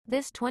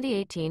This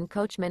 2018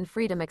 Coachmen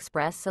Freedom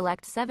Express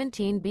Select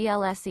 17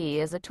 BLSE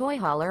is a toy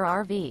hauler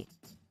RV.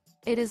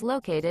 It is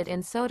located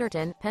in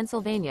Souderton,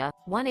 Pennsylvania,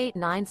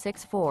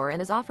 18964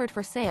 and is offered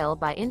for sale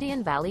by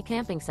Indian Valley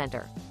Camping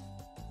Center.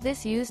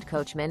 This used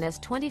Coachman is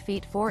 20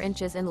 feet 4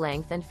 inches in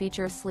length and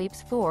features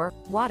sleeps 4,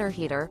 water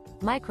heater,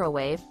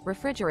 microwave,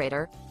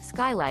 refrigerator,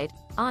 skylight,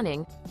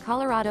 awning,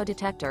 Colorado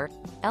detector,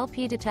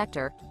 LP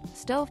detector,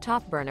 stove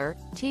top burner,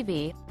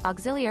 TV,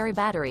 auxiliary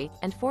battery,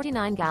 and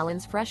 49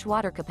 gallons fresh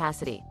water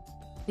capacity.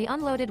 The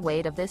unloaded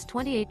weight of this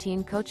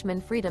 2018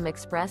 Coachmen Freedom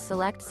Express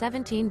Select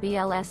 17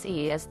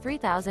 BLSE is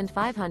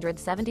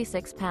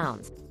 3,576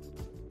 pounds.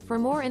 For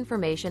more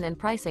information and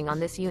pricing on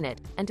this unit,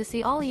 and to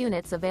see all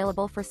units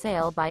available for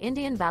sale by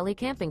Indian Valley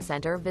Camping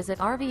Center, visit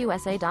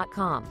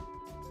RVUSA.com.